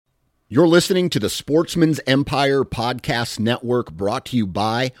You're listening to the Sportsman's Empire Podcast Network, brought to you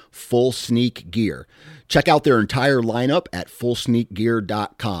by Full Sneak Gear. Check out their entire lineup at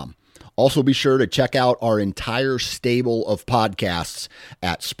fullsneakgear.com. Also be sure to check out our entire stable of podcasts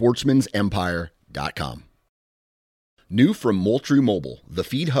at sportsmansempire.com. New from Moultrie Mobile, the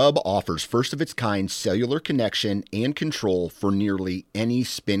Feed Hub offers first-of-its-kind cellular connection and control for nearly any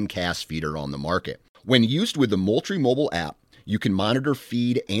spin cast feeder on the market. When used with the Moultrie Mobile app, you can monitor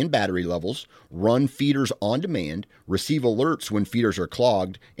feed and battery levels, run feeders on demand, receive alerts when feeders are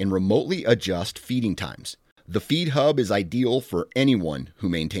clogged, and remotely adjust feeding times. The Feed Hub is ideal for anyone who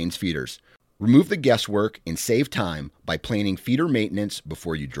maintains feeders. Remove the guesswork and save time by planning feeder maintenance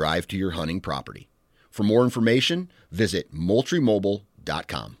before you drive to your hunting property. For more information, visit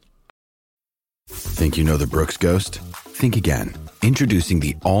MoultrieMobile.com. Think you know the Brooks Ghost? Think again. Introducing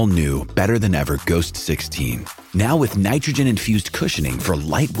the all-new, better-than-ever Ghost 16. Now with nitrogen-infused cushioning for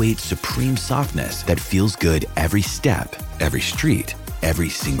lightweight, supreme softness that feels good every step, every street, every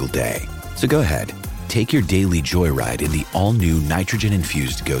single day. So go ahead, take your daily joyride in the all-new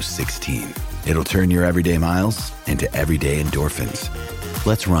nitrogen-infused Ghost 16. It'll turn your everyday miles into everyday endorphins.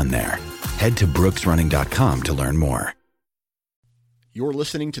 Let's run there. Head to brooksrunning.com to learn more. You're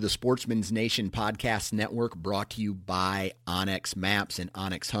listening to the Sportsman's Nation Podcast Network, brought to you by onX Maps and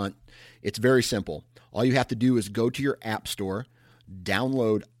onX Hunt. It's very simple. All you have to do is go to your app store,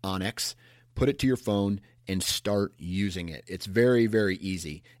 download onX, put it to your phone, and start using it. It's very, very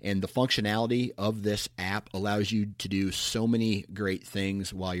easy. And the functionality of this app allows you to do so many great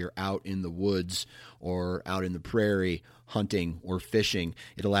things while you're out in the woods or out in the prairie hunting or fishing.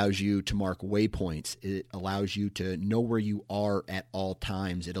 It allows you to mark waypoints. It allows you to know where you are at all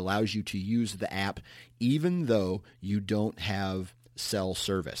times. It allows you to use the app even though you don't have cell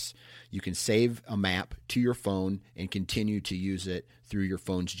service. You can save a map to your phone and continue to use it through your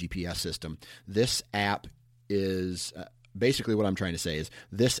phone's GPS system. This app is basically what I'm trying to say is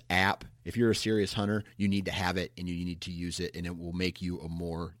this app, if you're a serious hunter, you need to have it and you need to use it, and it will make you a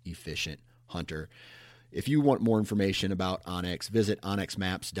more efficient hunter. If you want more information about onX, visit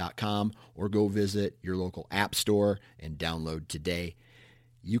onxmaps.com or go visit your local app store and download today.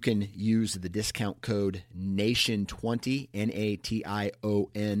 You can use the discount code NATION20,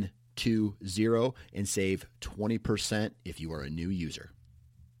 NATION20, and save 20% if you are a new user.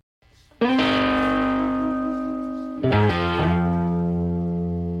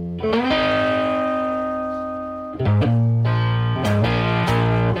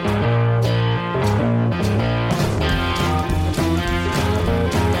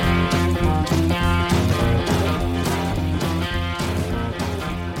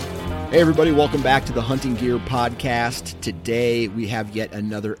 Hey everybody, welcome back to the Hunting Gear Podcast. Today we have yet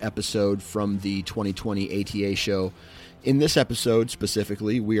another episode from the 2020 ATA show. In this episode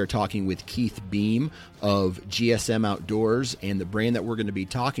specifically, we are talking with Keith Beam of GSM Outdoors, and the brand that we're going to be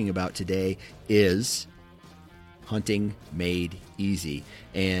talking about today is Hunting Made Easy.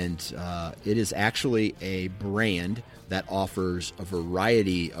 And it is actually a brand that offers a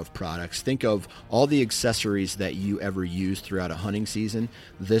variety of products. Think of all the accessories that you ever use throughout a hunting season.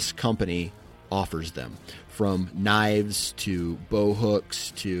 This company offers them, from knives to bow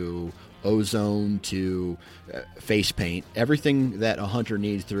hooks to ozone to face paint. Everything that a hunter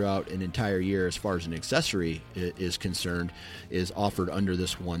needs throughout an entire year as far as an accessory is concerned is offered under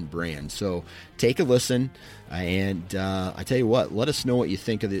this one brand. So take a listen, and I tell you what, let us know what you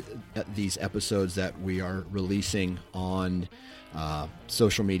think of these episodes that we are releasing on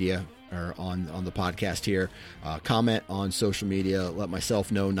social media or on the podcast here. Comment on social media. Let myself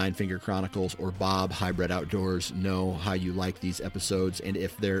know, Nine Finger Chronicles, or Bob, Hybrid Outdoors, know how you like these episodes and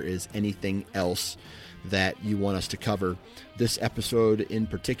if there is anything else that you want us to cover. This episode in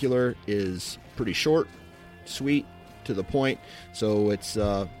particular is pretty short, sweet, to the point. So it's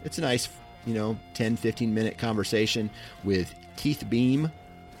a nice, 10-15 minute conversation with Keith Beam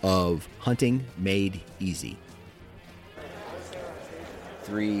of Hunting Made Easy.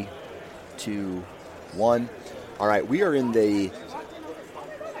 3, 2, 1. All right, we are in the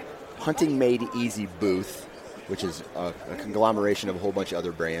Hunting Made Easy booth, which is a conglomeration of a whole bunch of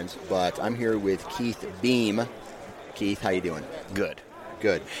other brands, but I'm here with Keith Beam. Keith, how you doing? Good.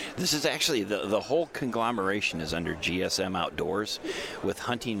 This is actually, the whole conglomeration is under GSM Outdoors, with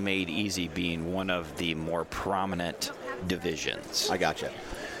Hunting Made Easy being one of the more prominent divisions. I gotcha.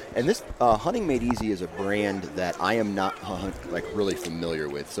 And this Hunting Made Easy is a brand that I am not really familiar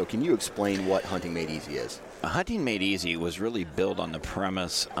with. So can you explain what Hunting Made Easy is? Hunting Made Easy was really built on the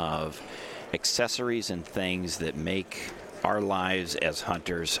premise of accessories and things that make our lives as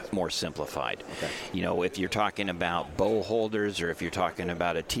hunters more simplified. Okay. You know, if you're talking about bow holders, or if you're talking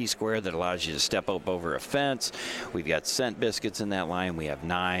about a T-square that allows you to step up over a fence, we've got scent biscuits in that line. We have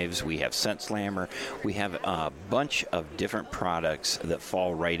knives. We have scent slammer. We have a bunch of different products that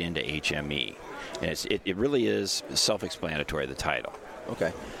fall right into HME. And it really is self-explanatory, the title.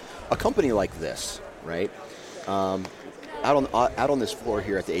 Okay. A company like this, right? Out on this floor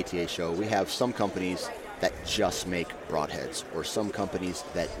here at the ATA show, we have some companies that just make broadheads, or some companies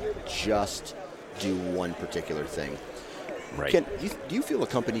that just do one particular thing. Right. Do you feel a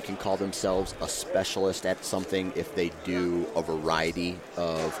company can call themselves a specialist at something if they do a variety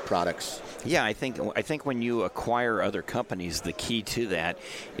of products? Yeah, I think when you acquire other companies, the key to that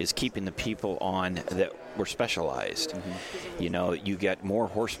is keeping the people on that were specialized. Mm-hmm. You know, you get more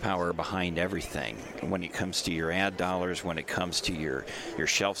horsepower behind everything when it comes to your ad dollars, when it comes to your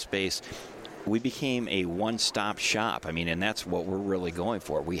shelf space. We became a one-stop shop. I mean, and that's what we're really going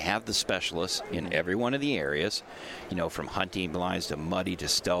for. We have the specialists in every one of the areas, you know, from hunting blinds to muddy to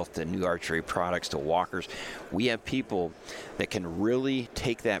stealth to new archery products to walkers. We have people that can really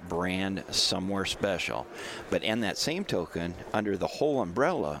take that brand somewhere special. But in that same token, under the whole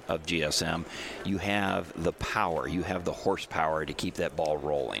umbrella of GSM, you have the power, you have the horsepower to keep that ball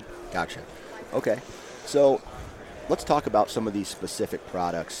rolling. Gotcha. Okay. So let's talk about some of these specific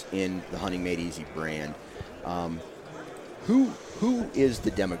products in the Hunting Made Easy brand. Who is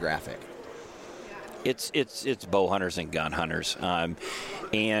the demographic? It's bow hunters and gun hunters, and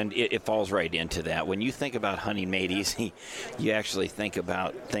it falls right into that. When you think about Hunting Made Easy, you actually think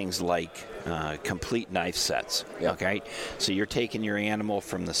about things like complete knife sets. Yep. Okay, so you're taking your animal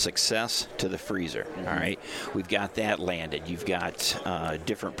from the success to the freezer. Mm-hmm. All right, we've got that landed. You've got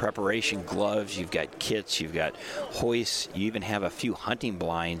different preparation gloves. You've got kits. You've got hoists. You even have a few hunting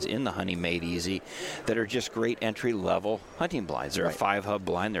blinds in the Hunting Made Easy that are just great entry level hunting blinds. They're right. a 5-hub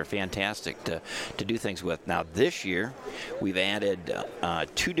blind. They're fantastic to do things with. Now this year, we've added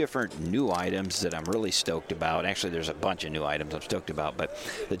 2 different new items that I'm really stoked about. Actually, there's a bunch of new items I'm stoked about, but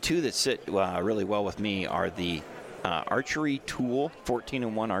the 2 that sit really well with me are the archery tool,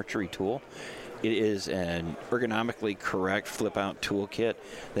 14-in-1 archery tool. It is an ergonomically correct flip-out toolkit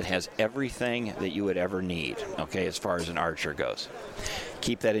that has everything that you would ever need, okay, as far as an archer goes.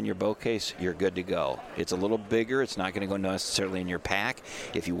 Keep that in your bow case, you're good to go. It's a little bigger. It's not going to go necessarily in your pack.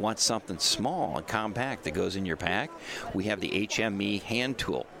 If you want something small and compact that goes in your pack, we have the HME hand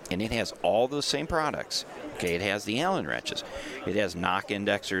tool, and it has all those same products. Okay, it has the Allen wrenches. It has knock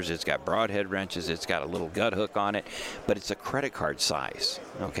indexers. It's got broadhead wrenches. It's got a little gut hook on it, but it's a credit card size.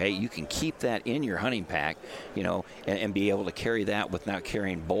 Okay, you can keep that in your hunting pack, you know, and be able to carry that without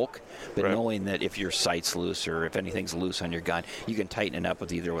carrying bulk, but right. knowing that if your sight's loose or if anything's loose on your gun, you can tighten it up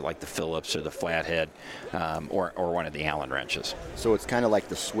with either like the Phillips or the flathead or one of the Allen wrenches. So it's kind of like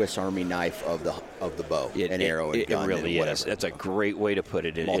the Swiss Army knife of the bow and arrow and gun. It really and is. That's a great way to put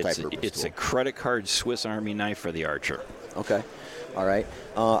it. It's tool. A credit card Swiss Army knife for the archer. Okay. All right.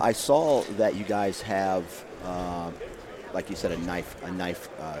 I saw that you guys have, like you said, a knife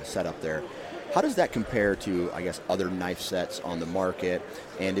set up there. How does that compare to, I guess, other knife sets on the market?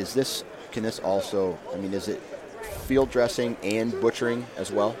 And can this also, I mean, is it field dressing and butchering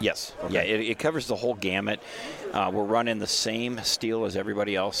as well? Yes. Okay. Yeah, it covers the whole gamut. We're running the same steel as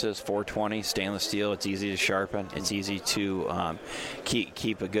everybody else is, 420 stainless steel. It's easy to sharpen. It's easy to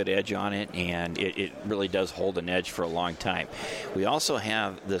keep a good edge on it, and it really does hold an edge for a long time. We also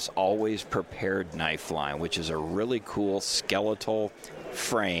have this Always Prepared knife line, which is a really cool skeletal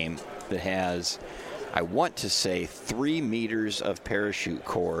frame that has, I want to say, 3 meters of parachute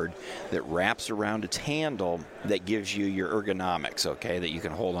cord that wraps around its handle that gives you your ergonomics, okay, that you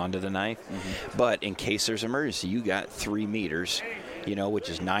can hold onto the knife. Mm-hmm. But in case there's emergency, you got 3 meters, you know, which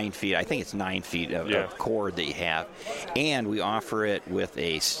is 9 feet. I think it's 9 feet of cord that you have. And we offer it with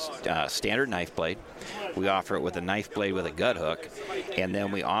a standard knife blade. We offer it with a knife blade with a gut hook. And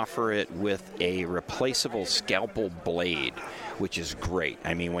then we offer it with a replaceable scalpel blade, which is great.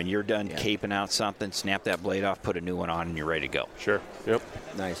 I mean, when you're done caping out something, snap that blade off, put a new one on, and you're ready to go. Sure. Yep.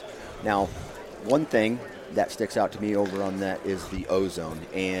 Nice. Now, one thing that sticks out to me over on that is the Ozone.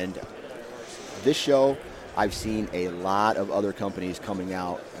 And this show, I've seen a lot of other companies coming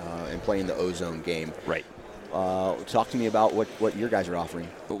out and playing the Ozone game. Right. Talk to me about what your guys are offering.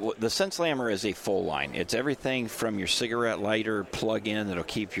 The Scent Slammer is a full line. It's everything from your cigarette lighter plug-in that'll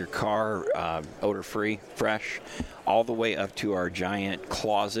keep your car odor-free, fresh, all the way up to our giant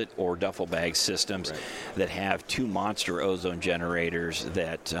closet or duffel bag systems that have 2 monster ozone generators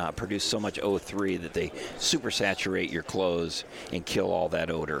that produce so much O3 that they super saturate your clothes and kill all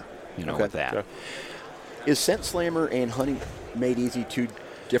that odor, with that. Okay. Is Scent Slammer and Hunting Made Easy two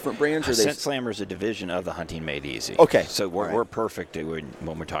different brands? Or Scent Slammer is a division of the Hunting Made Easy. Okay. So we're perfect when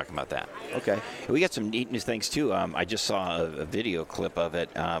we're talking about that. Okay. We got some neat new things, too. I just saw a video clip of it.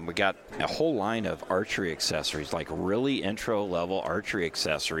 We got a whole line of archery accessories, like really intro-level archery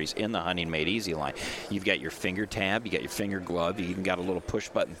accessories in the Hunting Made Easy line. You've got your finger tab, you got your finger glove, you even got a little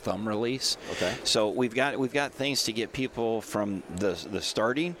push-button thumb release. Okay. So we've got things to get people from the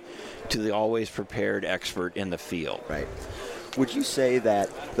starting to the always prepared expert in the field. Right. Would you say that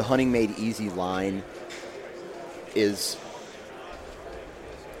the Hunting Made Easy line is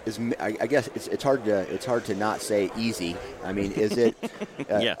I guess it's hard to not say easy. I mean, is it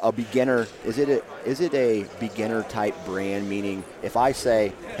a beginner? Is it a beginner type brand? Meaning, if I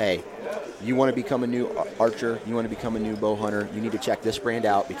say, hey, you want to become a new archer, you want to become a new bow hunter, you need to check this brand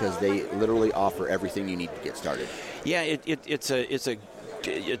out because they literally offer everything you need to get started. Yeah,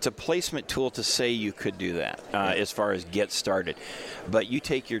 it's a placement tool to say you could do that as far as get started. But you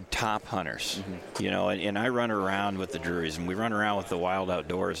take your top hunters, and I run around with the Drurys, and we run around with the Wild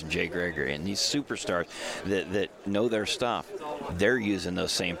Outdoors and Jay Gregory, and these superstars that know their stuff, they're using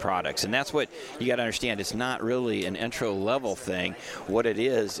those same products. And that's what you got to understand. It's not really an entry-level thing. What it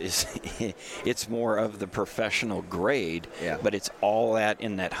is it's more of the professional grade, but it's all that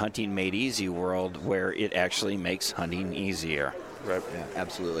in that Hunting Made Easy world where it actually makes hunting easier. Right. Yeah,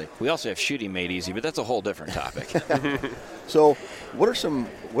 absolutely. We also have shooting made easy, but that's a whole different topic. So, what are some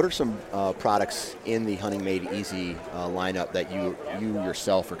products in the Hunting Made Easy lineup that you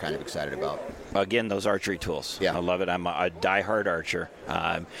yourself are kind of excited about? Again, those archery tools. Yeah. I love it. I'm a diehard archer.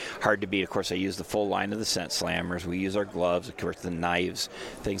 Hard to beat. Of course, I use the full line of the Scent Slammers. We use our gloves, of course, the knives,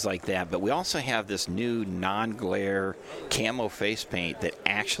 things like that. But we also have this new non-glare camo face paint that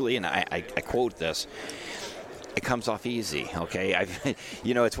actually, and I quote this, it comes off easy, okay?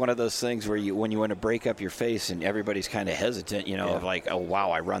 It's one of those things where when you want to break up your face and everybody's kind of hesitant, of like, oh,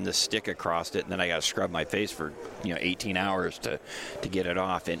 wow, I run this stick across it, and then I got to scrub my face for, 18 hours to get it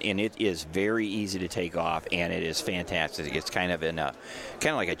off. And it is very easy to take off, and it is fantastic. It's kind of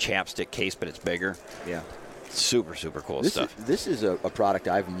like a chapstick case, but it's bigger. Yeah. Super, super cool stuff. This is a product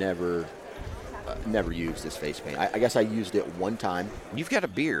I've never used, this face paint. I guess I used it one time. You've got a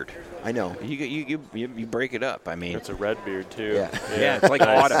beard. I know. You break it up. I mean, it's a red beard too. Yeah, it's like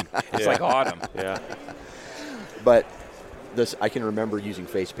autumn. It's like autumn. Yeah. But I can remember using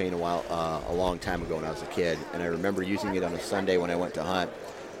face paint a long time ago when I was a kid, and I remember using it on a Sunday when I went to hunt,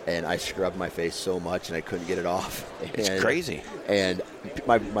 and I scrubbed my face so much and I couldn't get it off. It's crazy. And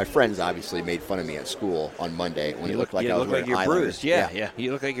my friends obviously made fun of me at school on Monday when it looked like I was wearing you're bruised. Yeah.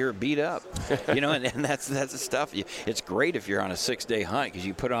 You look like you're beat up. And that's the stuff. It's great if you're on a 6-day hunt because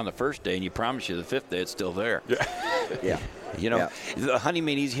you put it on the first day and you promise you the 5th day it's still there. Yeah. The Hunting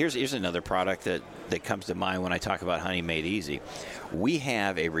Made Easy, here's another product that comes to mind when I talk about Hunting Made Easy. We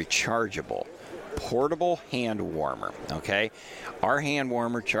have a rechargeable portable hand warmer, okay? Our hand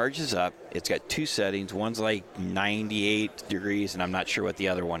warmer charges up. It's got 2 settings. One's like 98 degrees, and I'm not sure what the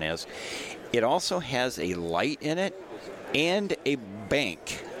other one is. It also has a light in it and a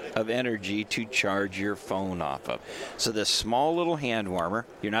bank of energy to charge your phone off of. So this small little hand warmer,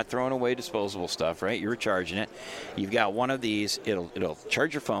 you're not throwing away disposable stuff, right? You're recharging it. You've got one of these. It'll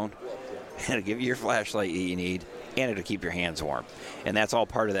charge your phone, and it'll give you your flashlight you need, and it'll keep your hands warm. And that's all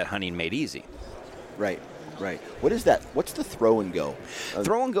part of that Hunting Made Easy. Right. What is that? What's the Throw and Go?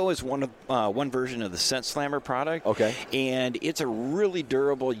 Throw and Go is one version of the Scent Slammer product. Okay. And it's a really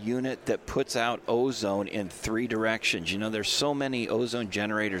durable unit that puts out ozone in 3 directions. There's so many ozone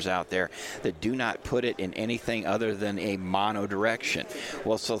generators out there that do not put it in anything other than a mono direction.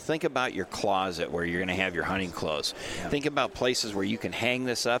 Well, so think about your closet where you're going to have your hunting clothes. Yeah. Think about places where you can hang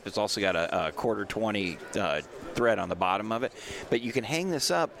this up. It's also got a 1/4-20 thread on the bottom of it, but you can hang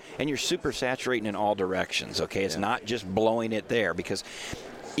this up and you're super saturating in all directions, okay? It's not just blowing it there, because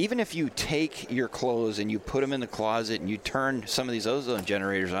even if you take your clothes and you put them in the closet and you turn some of these ozone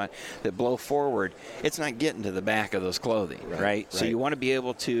generators on that blow forward, it's not getting to the back of those clothing, right? So you want to be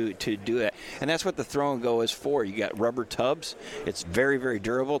able to do it, and that's what the Throw and Go is for. You got rubber tubs. It's very, very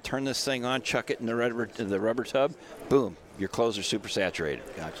durable. Turn this thing on, chuck it in the rubber tub, boom, your clothes are super saturated.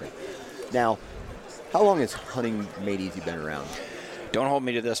 Gotcha. Now, how long has Hunting Made Easy been around? Don't hold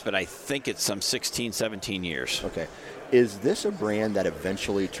me to this, but I think it's some 16, 17 years. Okay. Is this a brand that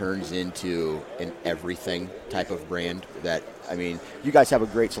eventually turns into an everything type of brand? You guys have a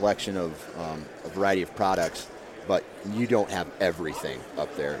great selection of a variety of products, but you don't have everything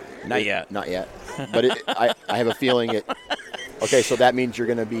up there. Not yet. Not yet. But I have a feeling Okay, so that means you're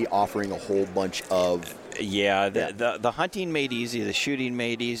going to be offering a whole bunch of... The hunting made easy, the shooting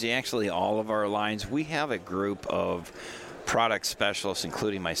made easy. Actually, all of our lines, we have a group of product specialists,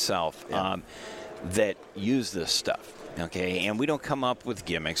 including myself, that use this stuff. Okay, and we don't come up with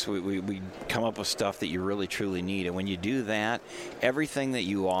gimmicks. We come up with stuff that you really truly need. And when you do that, everything that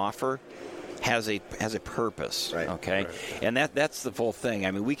you offer has a purpose, right? Okay, right. And that's the full thing.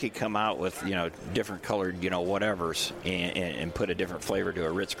 I mean, we could come out with different colored whatevers and put a different flavor to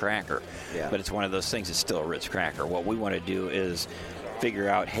a Ritz cracker, but it's one of those things. It's still a Ritz cracker. What we want to do is figure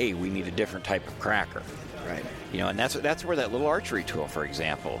out, hey, we need a different type of cracker, right? And that's where that little archery tool, for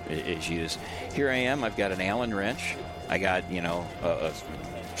example, is used. Here I am. I've got an Allen wrench. I got a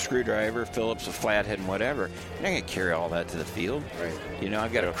screwdriver, Phillips, a flathead, and whatever. I'm not going to carry all that to the field. Right.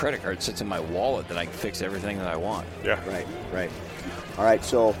 I've got a credit card that sits in my wallet that I can fix everything that I want. Yeah. Right. All right,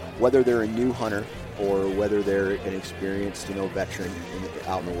 so whether they're a new hunter or whether they're an experienced, veteran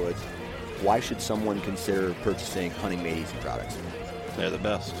out in the woods, why should someone consider purchasing Hunting Made Easy products? They're the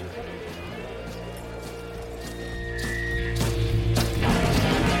best.